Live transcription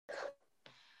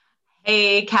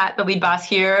Hey, Kat, the lead boss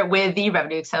here with the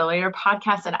Revenue Accelerator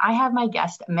podcast, and I have my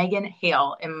guest, Megan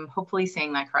Hale. I'm hopefully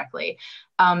saying that correctly,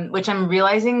 which I'm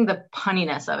realizing the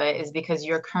punniness of it is because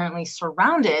you're currently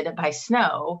surrounded by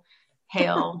snow,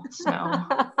 hail, snow,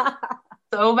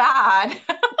 so bad.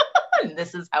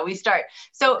 This is how we start.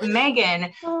 So,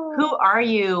 Megan, who are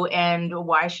you and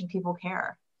why should people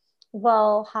care?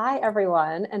 Well, hi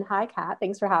everyone, and hi Kat.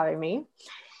 Thanks for having me.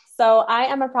 So I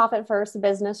am a profit first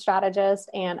business strategist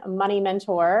and money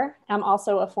mentor. I'm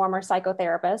also a former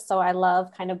psychotherapist. So I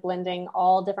love kind of blending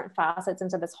all different facets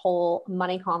into this whole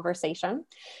money conversation.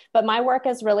 But my work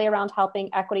is really around helping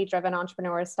equity driven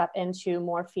entrepreneurs step into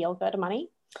more feel good money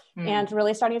and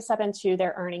really starting to step into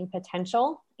their earning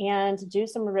potential and do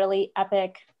some really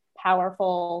epic,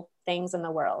 powerful things in the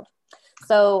world.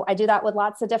 So I do that with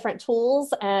lots of different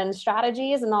tools and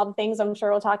strategies and all the things I'm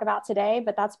sure we'll talk about today,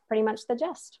 but that's pretty much the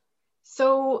gist.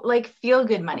 So, like, feel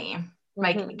good money,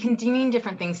 like continuing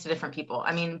different things to different people.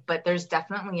 I mean, but there's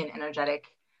definitely an energetic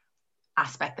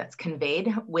aspect that's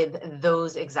conveyed with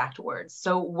those exact words.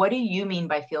 So, what do you mean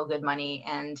by feel good money,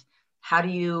 and how do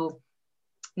you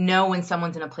know when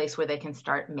someone's in a place where they can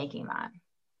start making that?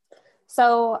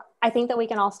 So, I think that we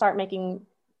can all start making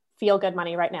feel good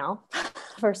money right now.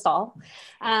 First of all,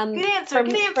 Good answer.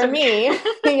 For me,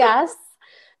 yes.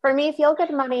 For me, feel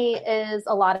good money is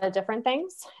a lot of different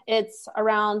things. It's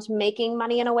around making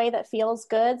money in a way that feels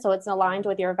good. So it's aligned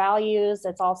with your values.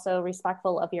 It's also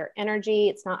respectful of your energy.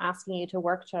 It's not asking you to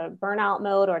work to burnout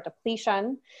mode or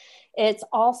depletion. It's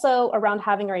also around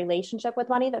having a relationship with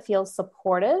money that feels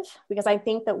supportive, because I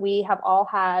think that we have all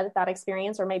had that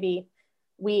experience, or maybe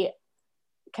we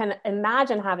can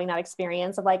imagine having that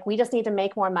experience of like, we just need to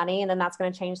make more money and then that's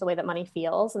going to change the way that money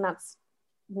feels. And that's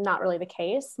not really the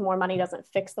case. More money doesn't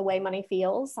fix the way money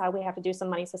feels. We have to do some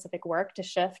money specific work to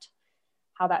shift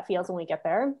how that feels when we get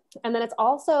there. And then it's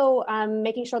also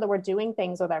making sure that we're doing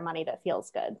things with our money that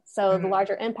feels good. So the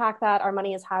larger impact that our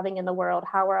money is having in the world,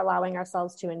 how we're allowing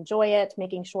ourselves to enjoy it,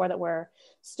 making sure that we're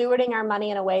stewarding our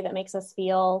money in a way that makes us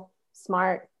feel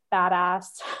smart,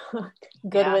 badass,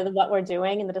 good with what we're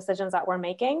doing and the decisions that we're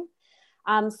making.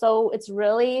 So it's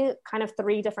really kind of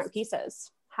three different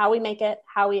pieces: how we make it,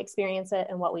 how we experience it,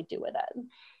 and what we do with it.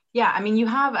 Yeah. I mean,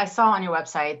 I saw on your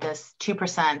website this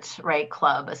 2%, right,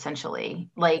 club, essentially.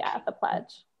 Like, the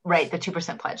pledge. Right. The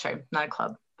 2% pledge. Sorry, not a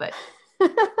club, but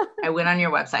I went on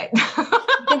your website.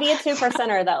 You can be a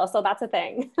 2%er though. So that's a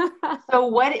thing. So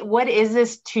what is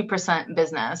this 2%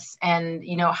 business? And,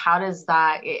 how does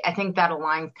that, I think that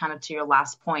aligns kind of to your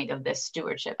last point of this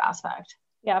stewardship aspect.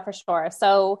 Yeah, for sure.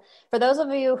 So for those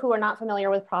of you who are not familiar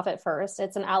with Profit First,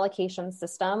 it's an allocation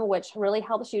system, which really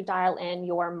helps you dial in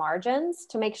your margins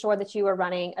to make sure that you are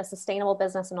running a sustainable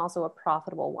business and also a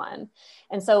profitable one.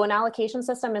 And so an allocation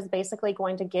system is basically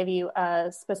going to give you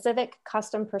a specific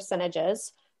custom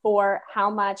percentages for how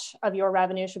much of your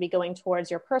revenue should be going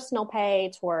towards your personal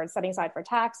pay, towards setting aside for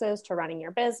taxes, to running your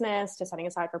business, to setting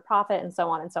aside for profit, and so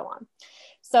on and so on.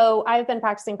 So I've been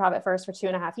practicing Profit First for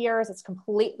 2.5 years. It's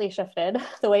completely shifted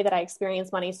the way that I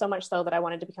experience money, so much so that I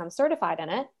wanted to become certified in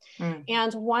it.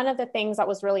 And one of the things that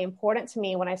was really important to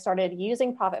me when I started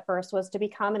using Profit First was to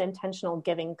become an intentional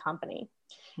giving company.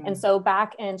 And so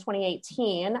back in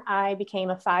 2018, I became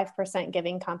a 5%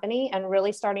 giving company and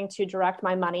really starting to direct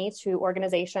my money to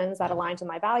organizations that aligned with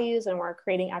my values and were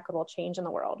creating equitable change in the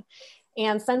world.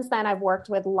 And since then, I've worked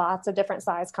with lots of different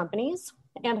size companies,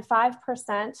 and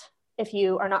 5%, if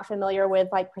you are not familiar with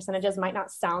like percentages, might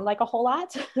not sound like a whole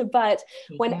lot, but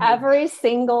when every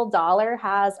single dollar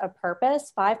has a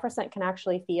purpose, 5% can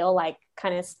actually feel like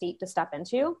kind of steep to step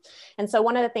into. And so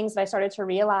one of the things that I started to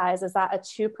realize is that a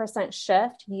 2%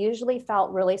 shift usually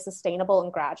felt really sustainable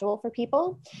and gradual for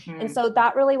people. And so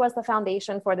that really was the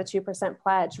foundation for the 2%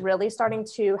 pledge, really starting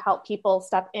to help people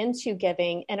step into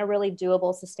giving in a really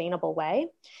doable, sustainable way.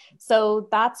 So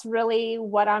that's really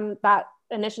what that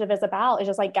initiative is about, is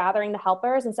just like gathering the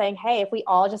helpers and saying, hey, if we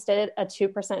all just did a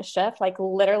 2% shift, like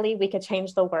literally we could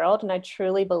change the world. And I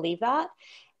truly believe that.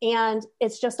 And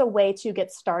it's just a way to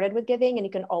get started with giving, and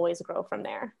you can always grow from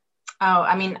there. Oh,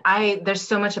 I mean, there's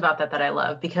so much about that I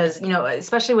love, because,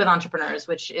 especially with entrepreneurs,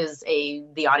 which is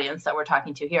the audience that we're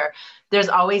talking to here, there's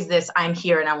always this, I'm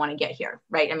here and I want to get here,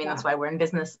 right? I mean, that's why we're in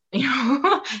business,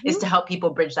 is to help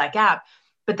people bridge that gap.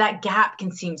 But that gap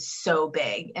can seem so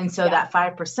big. And so that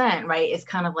 5%, right, is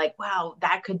kind of like, wow,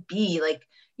 that could be like,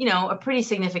 a pretty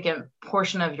significant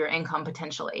portion of your income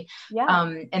potentially.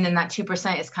 And then that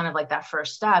 2% is kind of like that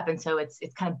first step. And so it's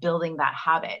kind of building that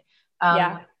habit.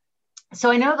 So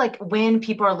I know like when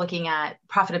people are looking at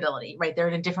profitability, right, they're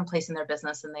in a different place in their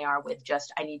business than they are with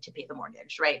just, I need to pay the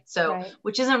mortgage, right? So, Right.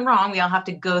 which isn't wrong. We all have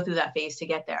to go through that phase to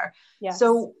get there. Yes.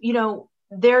 So,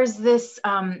 there's this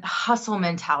hustle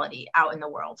mentality out in the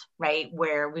world, right?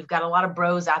 Where we've got a lot of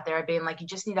bros out there being like, you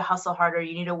just need to hustle harder,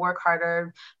 you need to work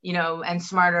harder, and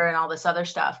smarter and all this other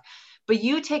stuff. But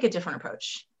you take a different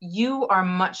approach. You are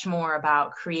much more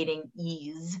about creating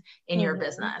ease in your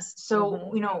business.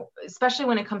 So, especially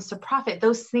when it comes to profit,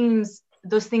 those things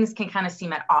can kind of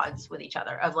seem at odds with each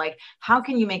other of like, how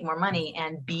can you make more money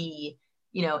and be,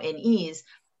 in ease?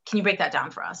 Can you break that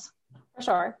down for us? For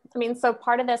sure. I mean, so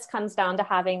part of this comes down to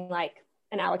having like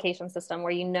an allocation system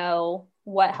where you know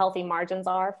what healthy margins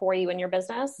are for you in your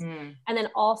business. And then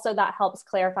also that helps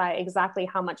clarify exactly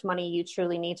how much money you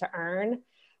truly need to earn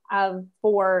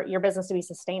for your business to be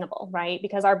sustainable, right?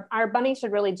 Because our money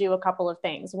should really do a couple of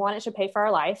things. One, it should pay for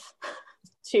our life.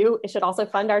 Two, it should also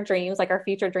fund our dreams, like our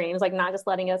future dreams, like not just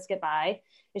letting us get by.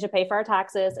 It should pay for our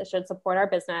taxes. It should support our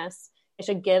business. It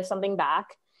should give something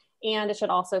back. And it should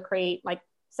also create like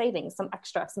savings, some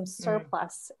extra, some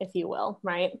surplus, if you will,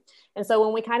 right? And so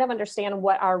when we kind of understand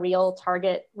what our real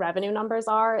target revenue numbers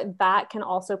are, that can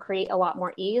also create a lot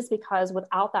more ease, because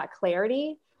without that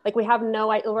clarity, like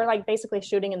we're like basically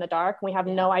shooting in the dark. We have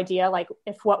no idea like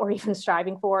if what we're even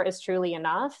striving for is truly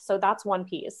enough. So that's one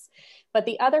piece. But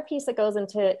the other piece that goes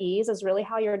into ease is really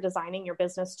how you're designing your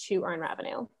business to earn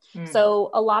revenue.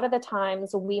 So a lot of the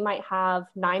times we might have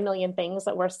 9 million things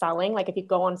that we're selling. Like if you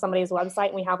go on somebody's website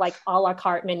and we have like a la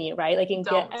carte menu, right? Like you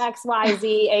can get X, Y,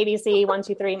 Z, ABC, 1,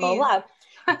 2, 3, blah, blah.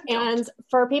 And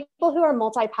for people who are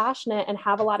multi-passionate and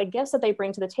have a lot of gifts that they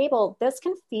bring to the table, this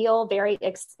can feel very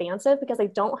expansive because they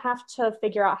don't have to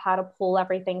figure out how to pull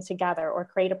everything together or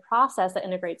create a process that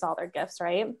integrates all their gifts,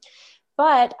 right?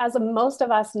 But as most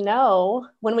of us know,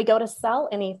 when we go to sell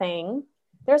anything,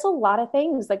 there's a lot of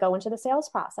things that go into the sales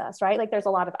process, right? Like there's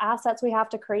a lot of assets we have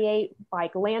to create,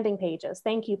 like landing pages,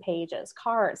 thank you pages,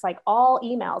 cards, like all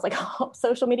emails, like all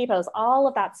social media posts, all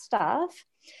of that stuff.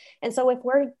 And so if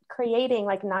we're creating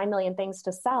like 9 million things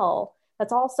to sell,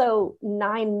 that's also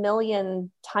 9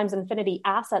 million times infinity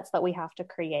assets that we have to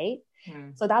create.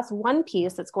 So that's one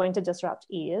piece that's going to disrupt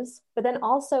ease. But then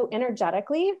also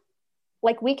energetically,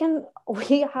 like we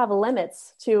have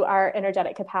limits to our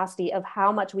energetic capacity of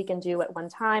how much we can do at one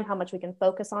time, how much we can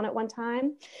focus on at one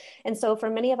time. And so for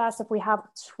many of us, if we have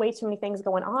way too many things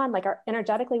going on, like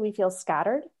energetically, we feel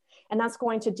scattered, and that's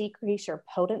going to decrease your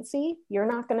potency. You're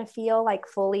not going to feel like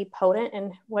fully potent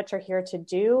in what you're here to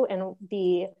do and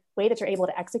the way that you're able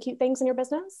to execute things in your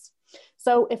business.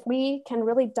 So if we can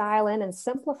really dial in and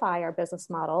simplify our business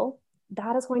model,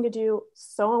 that is going to do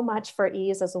so much for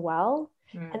ease as well.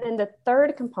 And then the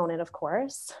third component, of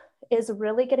course, is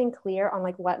really getting clear on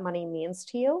like what money means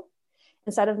to you,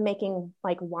 instead of making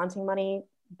like wanting money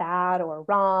bad or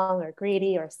wrong or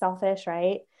greedy or selfish,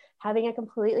 right? Having a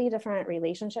completely different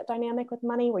relationship dynamic with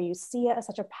money where you see it as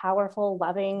such a powerful,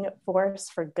 loving force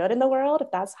for good in the world,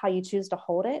 if that's how you choose to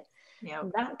hold it,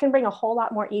 that can bring a whole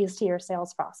lot more ease to your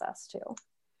sales process too.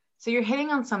 So you're hitting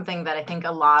on something that I think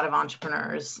a lot of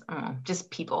entrepreneurs,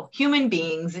 just people, human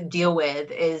beings deal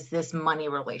with, is this money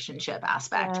relationship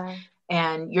aspect.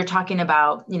 And you're talking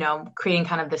about, creating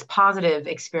kind of this positive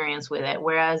experience with it.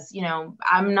 Whereas,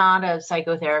 I'm not a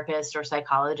psychotherapist or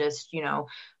psychologist,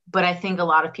 but I think a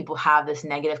lot of people have this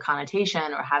negative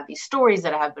connotation or have these stories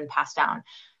that have been passed down.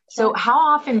 So how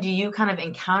often do you kind of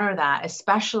encounter that,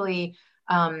 especially,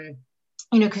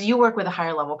 because you work with a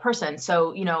higher level person.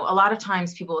 So, a lot of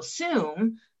times people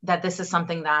assume that this is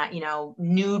something that,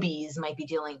 newbies might be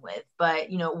dealing with. But,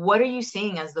 what are you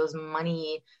seeing as those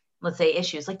money, let's say,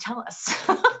 issues? Like, tell us,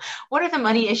 what are the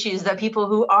money issues that people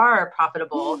who are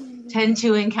profitable tend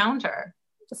to encounter?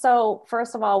 So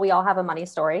first of all, we all have a money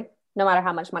story, no matter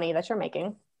how much money that you're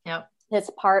making. Yep. It's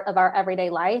part of our everyday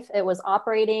life. It was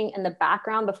operating in the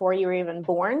background before you were even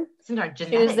born. It's in our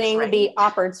genetics, choosing right? The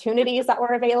opportunities that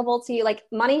were available to you. Like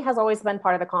money has always been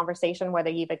part of the conversation, whether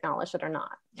you've acknowledged it or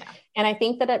not. Yeah. And I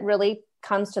think that it really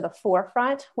comes to the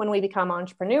forefront when we become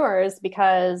entrepreneurs,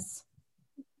 because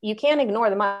you can't ignore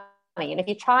the money. And if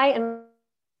you try and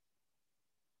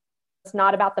it's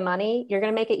not about the money, you're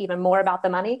going to make it even more about the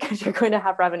money, because you're going to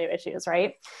have revenue issues,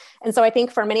 right? And so I think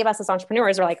for many of us as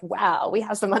entrepreneurs, we're like, wow, we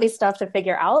have some money stuff to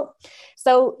figure out.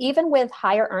 So even with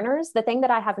higher earners, the thing that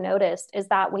I have noticed is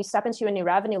that when you step into a new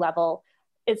revenue level,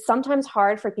 it's sometimes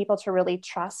hard for people to really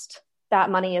trust that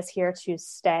money is here to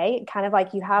stay. Kind of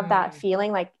like you have that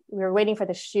feeling like we're waiting for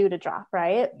the shoe to drop,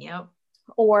 right? Yep.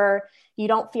 Or you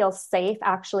don't feel safe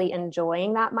actually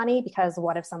enjoying that money because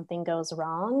what if something goes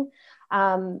wrong?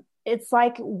 it's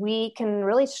like we can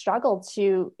really struggle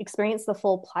to experience the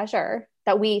full pleasure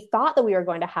that we thought that we were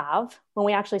going to have when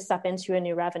we actually step into a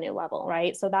new revenue level,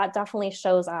 right? So that definitely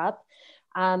shows up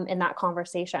in that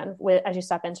conversation as you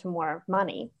step into more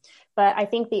money. But I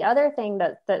think the other thing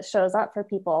that shows up for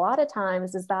people a lot of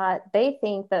times is that they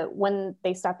think that when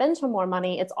they step into more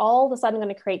money, it's all of a sudden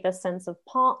going to create this sense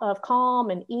of calm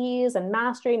and ease and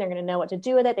mastery, and they're going to know what to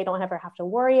do with it. They don't ever have to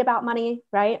worry about money,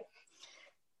 right?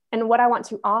 And what I want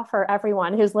to offer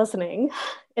everyone who's listening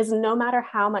is no matter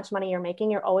how much money you're making,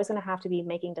 you're always going to have to be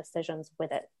making decisions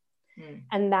with it.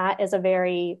 And that is a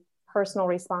very personal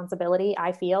responsibility.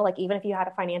 I feel like even if you had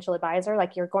a financial advisor,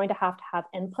 like you're going to have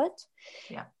input.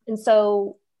 Yeah. And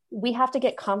so we have to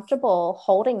get comfortable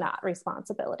holding that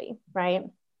responsibility, right?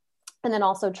 And then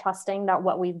also trusting that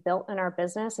what we've built in our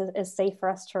business is safe for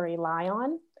us to rely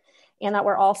on. And that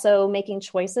we're also making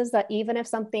choices that even if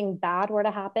something bad were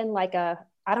to happen, like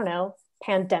I don't know,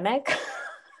 pandemic.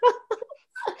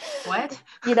 What?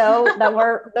 That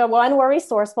we're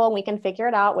resourceful and we can figure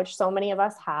it out, which so many of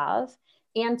us have.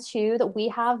 And two, that we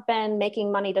have been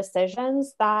making money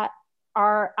decisions that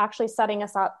are actually setting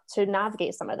us up to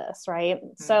navigate some of this, right?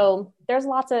 So there's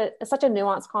it's such a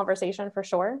nuanced conversation for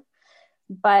sure.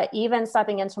 But even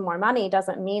stepping into more money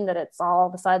doesn't mean that it's all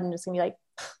of a sudden just gonna be like,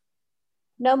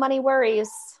 no money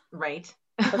worries. Right.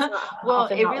 Well,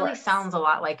 it really sounds a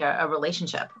lot like a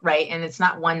relationship, right? And it's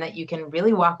not one that you can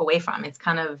really walk away from. It's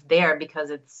kind of there because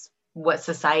it's what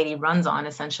society runs on,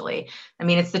 essentially. I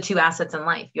mean, it's the two assets in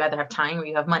life. You either have time or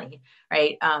you have money,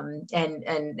 right?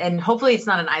 And hopefully it's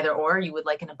not an either or. You would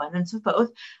like an abundance of both.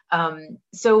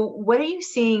 So what are you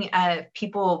seeing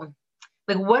people,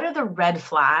 like what are the red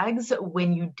flags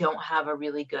when you don't have a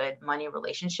really good money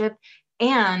relationship?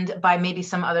 And by maybe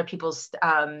some other people's,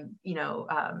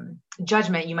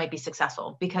 judgment, you might be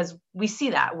successful, because we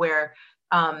see that where,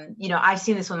 I've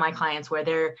seen this with my clients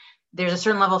where there's a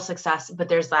certain level of success, but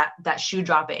there's that shoe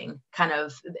dropping kind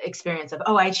of experience of,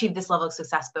 oh, I achieved this level of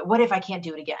success, but what if I can't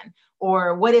do it again?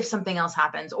 Or what if something else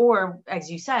happens? Or as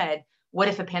you said, what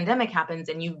if a pandemic happens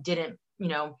and you didn't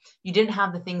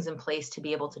have the things in place to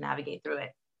be able to navigate through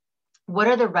it? What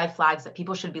are the red flags that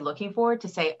people should be looking for to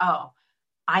say, oh,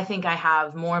 I think I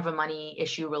have more of a money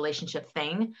issue relationship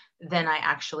thing than I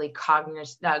actually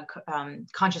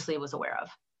consciously was aware of?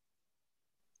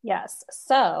 Yes.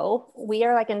 So we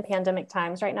are like in pandemic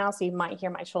times right now. So you might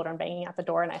hear my children banging at the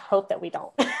door, and I hope that we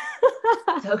don't.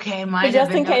 It's okay. Mine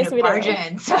just in case we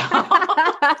do. So.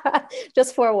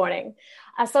 Just forewarning.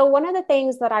 So one of the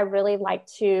things that I really like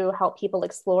to help people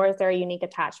explore is their unique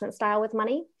attachment style with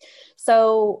money.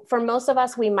 So for most of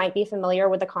us, we might be familiar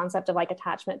with the concept of like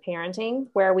attachment parenting,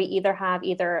 where we either have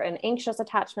an anxious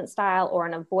attachment style or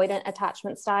an avoidant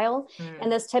attachment style.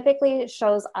 And this typically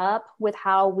shows up with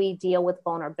how we deal with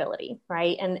vulnerability,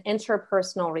 right? And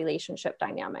interpersonal relationship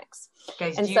dynamics.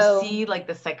 Guys, do you see like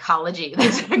the psychology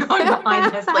that's going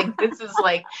behind this? Like, this is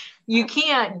like, you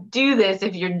can't do this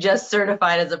if you're just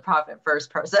certified as a profit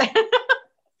first person.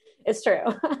 It's true.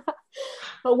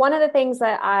 But one of the things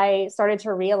that I started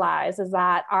to realize is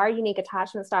that our unique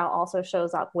attachment style also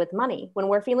shows up with money. When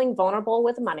we're feeling vulnerable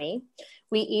with money,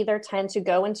 we either tend to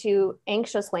go into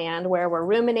anxious land where we're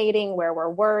ruminating, where we're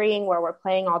worrying, where we're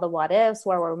playing all the what ifs,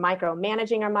 where we're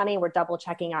micromanaging our money, we're double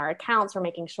checking our accounts, we're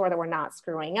making sure that we're not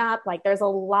screwing up. Like there's a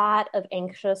lot of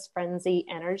anxious frenzy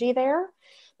energy there.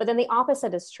 But then the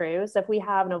opposite is true. So if we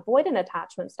have an avoidant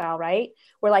attachment style, right?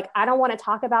 We're like, I don't want to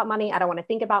talk about money. I don't want to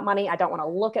think about money. I don't want to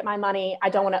look at my money. I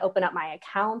don't want to open up my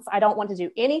accounts. I don't want to do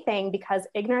anything because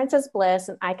ignorance is bliss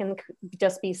and I can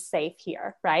just be safe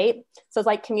here, right? So it's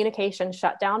like communication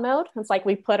shutdown mode. It's like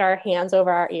we put our hands over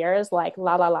our ears, like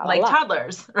la, la, la, like la.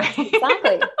 toddlers,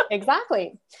 right?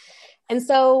 Exactly. And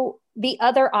so the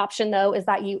other option though, is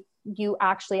that you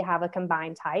actually have a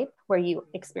combined type where you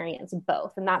experience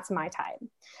both. And that's my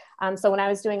type. So when I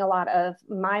was doing a lot of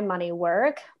my money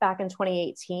work back in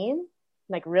 2018,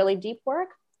 like really deep work,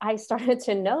 I started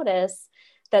to notice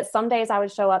that some days I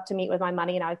would show up to meet with my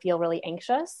money and I would feel really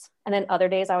anxious. And then other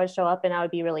days I would show up and I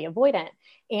would be really avoidant.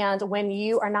 And when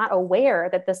you are not aware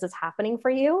that this is happening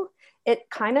for you, it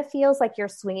kind of feels like you're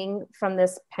swinging from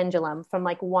this pendulum from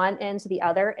like one end to the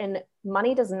other. And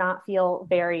money does not feel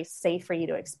very safe for you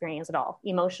to experience at all,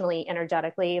 emotionally,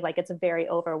 energetically, like it's very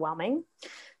overwhelming.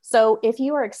 So if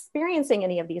you are experiencing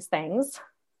any of these things,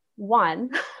 one,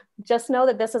 just know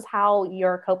that this is how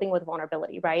you're coping with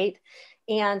vulnerability, right?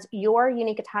 And your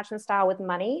unique attachment style with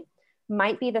money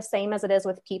might be the same as it is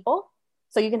with people.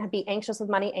 So you can be anxious with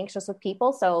money, anxious with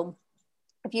people. So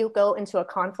if you go into a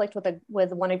conflict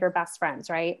with one of your best friends,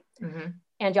 right? Mm-hmm.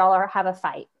 And y'all have a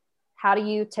fight, how do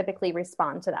you typically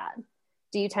respond to that?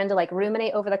 Do you tend to like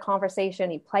ruminate over the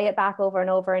conversation? You play it back over and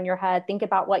over in your head, think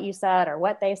about what you said or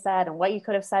what they said and what you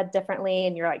could have said differently.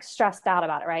 And you're like stressed out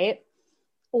about it, right?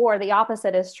 Or the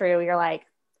opposite is true. You're like,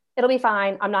 it'll be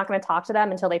fine. I'm not going to talk to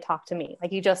them until they talk to me.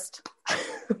 Like you just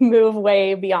move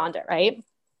way beyond it, right?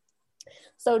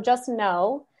 So just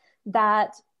know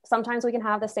that sometimes we can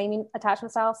have the same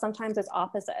attachment style. Sometimes it's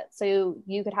opposite. So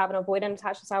you could have an avoidant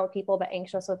attachment style with people, but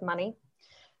anxious with money.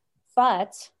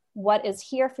 But what is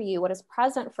here for you, what is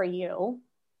present for you,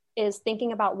 is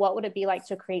thinking about what would it be like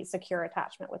to create secure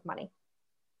attachment with money,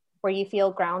 where you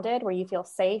feel grounded, where you feel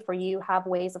safe, where you have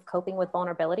ways of coping with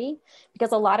vulnerability.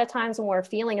 Because a lot of times when we're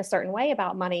feeling a certain way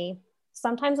about money,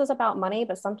 sometimes it's about money,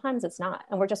 but sometimes it's not.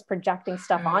 And we're just projecting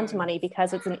stuff onto money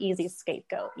because it's an easy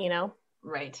scapegoat, you know?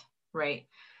 Right, right.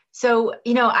 So,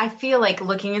 I feel like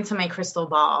looking into my crystal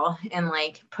ball and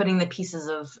like putting the pieces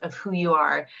of who you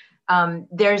are,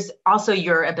 there's also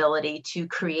your ability to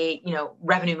create,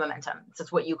 revenue momentum.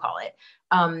 That's what you call it.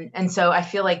 And so I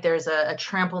feel like there's a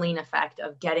trampoline effect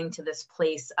of getting to this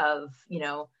place of,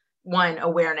 one,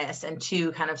 awareness, and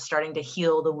two, kind of starting to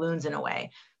heal the wounds in a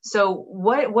way. So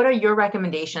what are your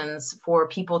recommendations for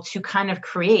people to kind of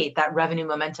create that revenue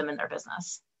momentum in their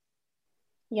business?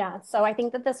 Yeah, so I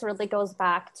think that this really goes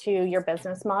back to your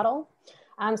business model.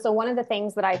 So one of the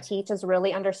things that I teach is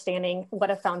really understanding what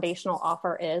a foundational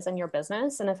offer is in your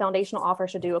business. And a foundational offer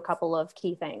should do a couple of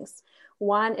key things.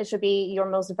 One, it should be your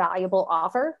most valuable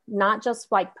offer, not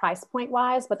just like price point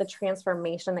wise, but the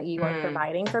transformation that you are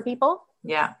providing for people.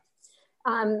 Yeah.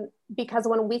 Because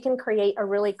when we can create a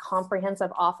really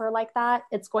comprehensive offer like that,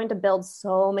 it's going to build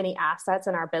so many assets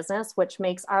in our business, which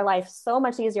makes our life so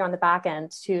much easier on the back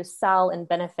end to sell and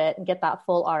benefit and get that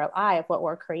full ROI of what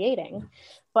we're creating.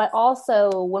 But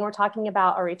also when we're talking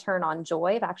about a return on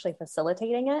joy of actually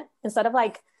facilitating it, instead of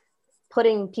like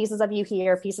putting pieces of you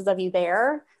here, pieces of you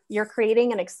there, you're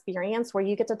creating an experience where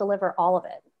you get to deliver all of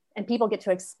it and people get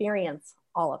to experience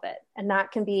all of it. And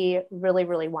that can be really,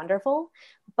 really wonderful.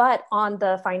 But on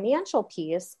the financial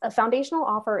piece, a foundational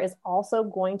offer is also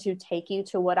going to take you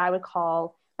to what I would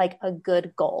call like a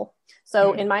good goal.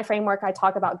 So in my framework, I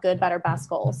talk about good, better, best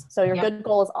goals. So your good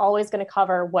goal is always going to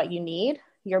cover what you need.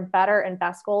 Your better and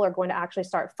best goal are going to actually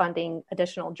start funding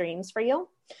additional dreams for you.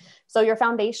 So your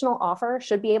foundational offer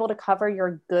should be able to cover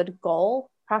your good goal,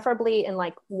 preferably in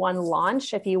like one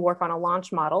launch if you work on a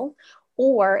launch model,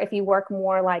 or if you work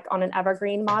more like on an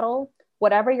evergreen model,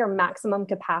 whatever your maximum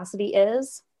capacity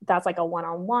is, that's like a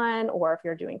one-on-one, or if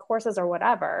you're doing courses or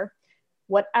whatever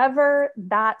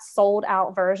that sold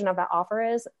out version of that offer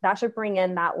is, that should bring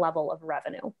in that level of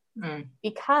revenue.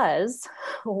 Because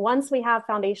once we have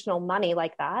foundational money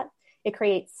like that, it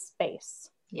creates space.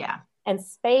 Yeah. And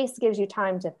space gives you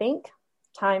time to think,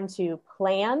 time to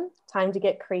plan, time to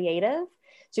get creative,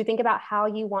 to think about how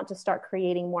you want to start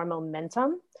creating more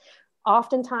momentum.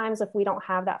 Oftentimes, if we don't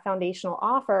have that foundational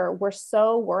offer, we're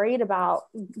so worried about,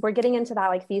 we're getting into that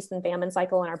like feast and famine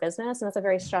cycle in our business. And it's a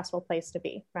very stressful place to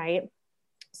be, right?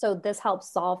 So this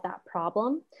helps solve that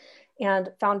problem.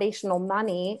 And foundational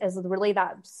money is really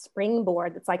that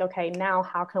springboard that's like, okay, now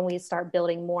how can we start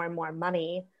building more and more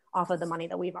money off of the money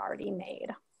that we've already made?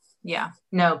 Yeah,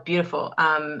 no, beautiful.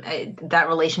 That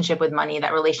relationship with money,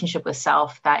 that relationship with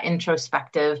self, that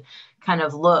introspective kind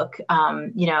of look,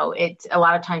 it, a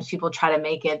lot of times people try to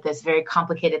make it this very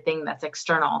complicated thing that's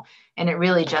external, and it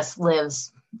really just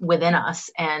lives within us.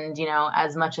 And,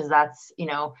 as much as that's,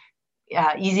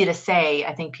 easy to say,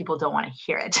 I think people don't want to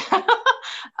hear it.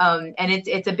 And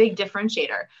it's a big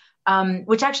differentiator.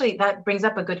 Which actually, that brings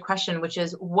up a good question, which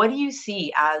is, what do you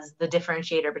see as the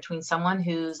differentiator between someone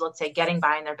who's, let's say, getting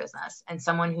by in their business and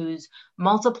someone who's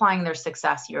multiplying their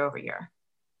success year over year?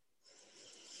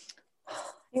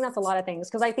 I think that's a lot of things,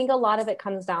 because I think a lot of it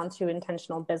comes down to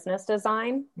intentional business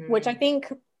design, which I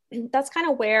think that's kind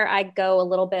of where I go a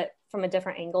little bit from a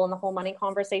different angle in the whole money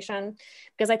conversation,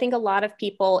 because I think a lot of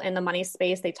people in the money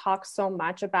space, they talk so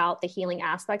much about the healing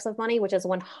aspects of money, which is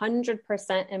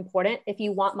 100% important if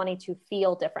you want money to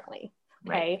feel differently.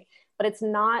 Okay. Right. But it's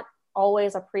not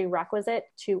always a prerequisite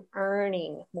to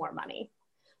earning more money.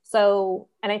 So,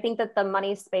 and I think that the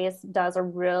money space does a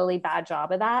really bad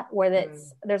job of that, where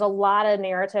there's a lot of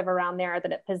narrative around there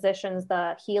that it positions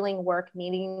the healing work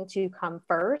needing to come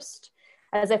first,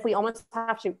 as if we almost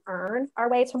have to earn our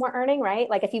way to more earning, right?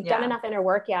 Like if you've done enough inner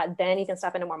work, then you can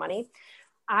step into more money.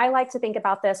 I like to think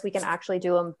about this, we can actually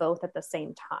do them both at the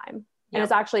same time. And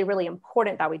it's actually really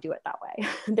important that we do it that way.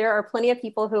 There are plenty of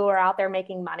people who are out there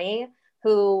making money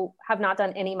who have not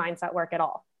done any mindset work at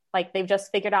all. Like they've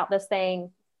just figured out this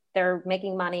thing, they're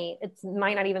making money. It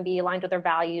might not even be aligned with their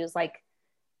values. Like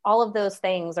all of those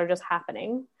things are just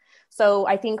happening. So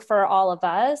I think for all of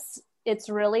us, it's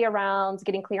really around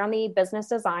getting clear on the business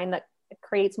design that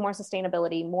creates more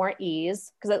sustainability, more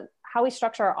ease, because how we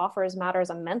structure our offers matters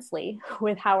immensely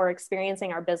with how we're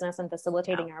experiencing our business and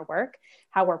facilitating our work.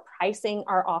 How we're pricing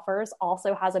our offers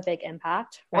also has a big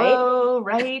impact, right? Whoa,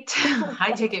 right.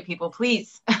 High ticket people,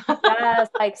 please. Yes,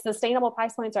 like sustainable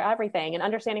price points are everything, and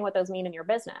understanding what those mean in your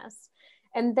business.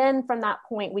 And then from that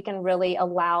point, we can really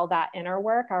allow that inner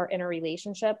work, our inner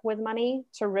relationship with money,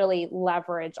 to really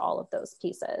leverage all of those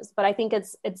pieces. But I think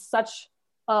it's such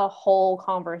a whole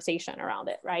conversation around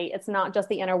it, right? It's not just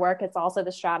the inner work, it's also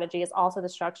the strategy, it's also the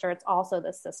structure, it's also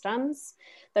the systems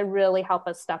that really help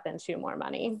us step into more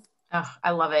money. Oh,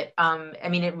 I love it. I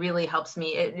mean, it really helps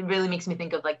me. It really makes me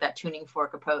think of like that tuning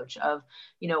fork approach of,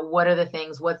 what are the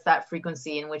things, what's that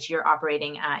frequency in which you're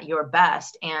operating at your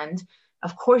best? And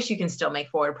of course you can still make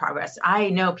forward progress. I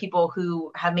know people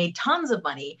who have made tons of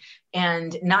money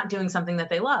and not doing something that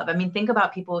they love. I mean, think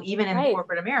about people even in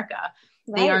corporate America.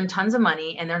 They earn tons of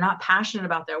money and they're not passionate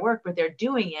about their work, but they're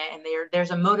doing it. And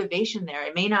there's a motivation there.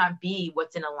 It may not be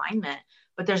what's in alignment,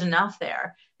 but there's enough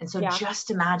there. And so just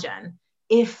imagine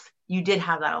if you did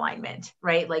have that alignment,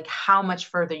 right? Like how much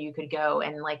further you could go,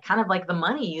 and like kind of like the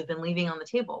money you've been leaving on the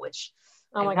table, which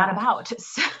I'm not about.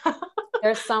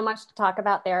 There's so much to talk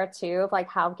about there too, of like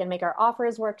how we can make our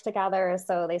offers work together.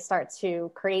 So they start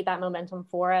to create that momentum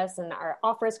for us, and our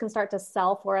offers can start to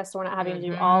sell for us. So we're not having to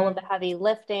do all of the heavy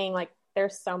lifting. Like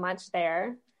there's so much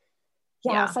there.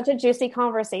 Yeah. Such a juicy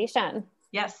conversation.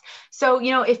 Yes. So,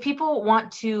 if people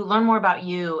want to learn more about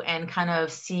you and kind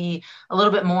of see a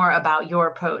little bit more about your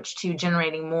approach to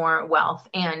generating more wealth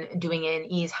and doing it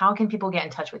in ease, how can people get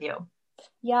in touch with you?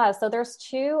 Yeah, so there's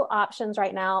two options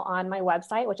right now on my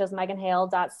website, which is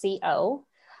meganhale.co.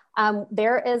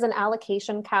 There is an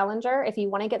allocation calendar. If you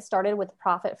want to get started with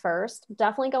Profit First,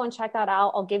 definitely go and check that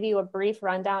out. I'll give you a brief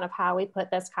rundown of how we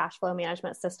put this cash flow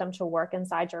management system to work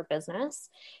inside your business.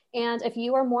 And if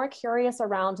you are more curious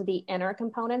around the inner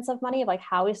components of money, like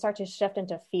how we start to shift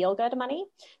into feel good money,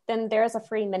 then there's a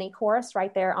free mini course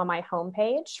right there on my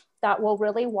homepage that will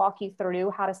really walk you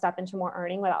through how to step into more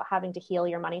earning without having to heal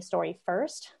your money story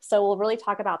first. So we'll really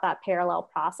talk about that parallel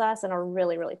process in a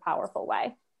really, really powerful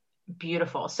way.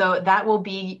 Beautiful. So that will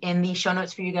be in the show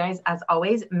notes for you guys. As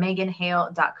always,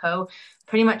 meganhale.co,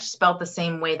 pretty much spelled the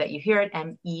same way that you hear it,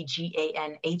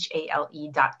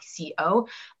 MEGANHALE.co.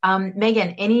 Megan,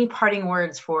 any parting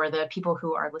words for the people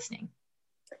who are listening?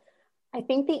 I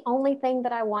think the only thing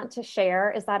that I want to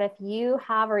share is that if you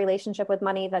have a relationship with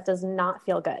money that does not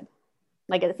feel good,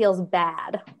 like it feels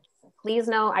bad, please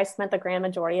know I spent the grand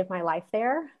majority of my life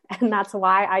there. And that's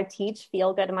why I teach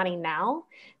Feel Good Money now,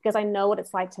 because I know what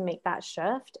it's like to make that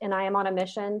shift. And I am on a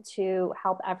mission to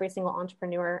help every single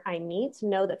entrepreneur I meet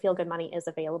know that Feel Good Money is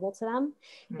available to them.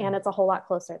 And it's a whole lot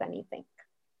closer than you think.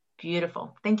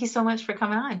 Beautiful. Thank you so much for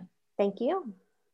coming on. Thank you.